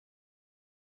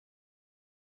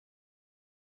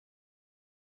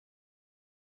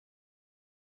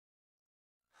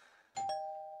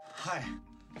Hi.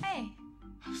 Hey,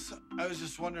 So, I was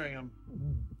just wondering,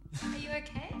 are you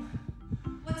okay?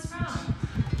 What's wrong?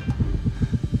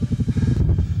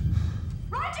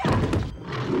 Roger!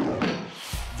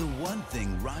 The one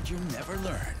thing Roger never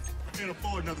learned I can't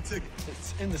afford another ticket.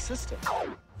 It's in the system.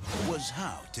 was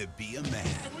how to be a man.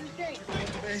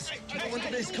 I want the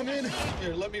base. Come in.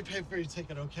 Here, let me pay for your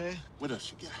ticket, okay? What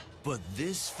else you got? But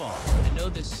this fall, I know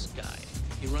this guy.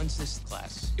 He runs this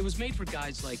class. It was made for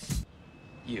guys like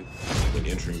you. When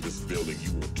entering this building,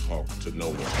 you will talk to no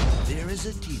one. there is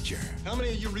a teacher How many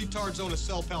of you retards own a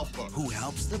self-help book? who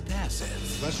helps the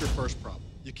passive That's your first problem.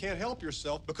 You can't help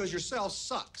yourself because yourself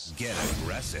sucks. get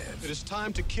aggressive. It is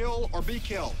time to kill or be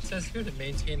killed. It says here to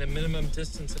maintain a minimum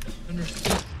distance of 100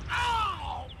 feet.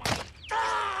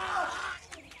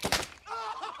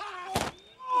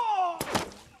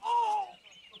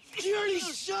 You already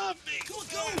shoved me. Go.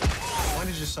 Why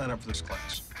did you sign up for this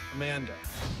class? Amanda.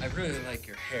 I really like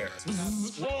your hair.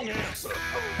 Wrong answer.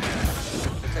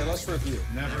 Okay, let's review.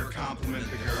 Never compliment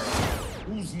the girl.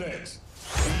 Who's next?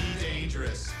 Be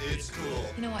dangerous. It's cool.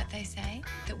 You know what they say?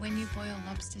 That when you boil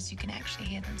lobsters, you can actually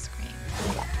hear them scream.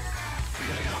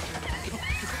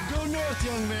 Go north,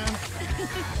 young man.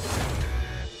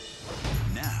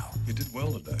 Now, You did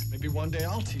well today. Maybe one day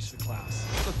I'll teach the class.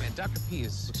 Look, man, Dr. P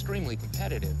is extremely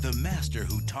competitive. the master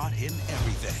who taught him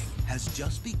everything has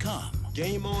just become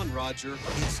Game on, Roger.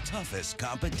 his toughest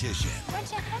competition.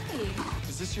 Roger, hey.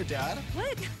 Is this your dad?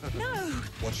 What? No.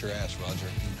 What's your ass, Roger?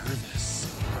 Nervous.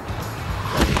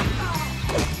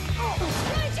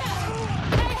 Roger!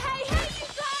 Hey, you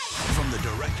guys! From the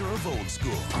director of Old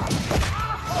School,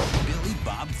 Billy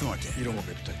Bob Thornton, You don't want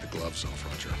me to take the gloves off,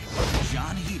 Roger.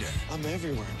 John Heater, I'm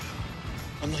everywhere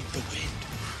now. I'm like the wind.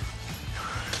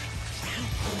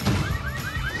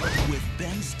 with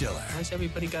Ben Stiller, Why's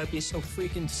everybody gotta be so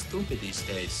freaking stupid these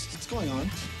days? What's going on?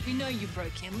 We know you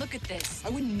broke in. Look at this. I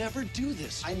would never do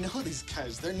this. I know these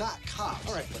guys. They're not cops.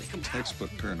 All right, buddy, come Textbook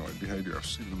paranoid behavior. I've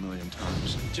seen it a million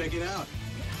times. Check it out.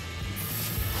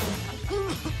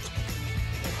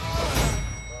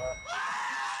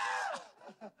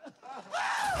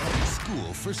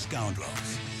 School for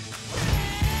Scoundrels.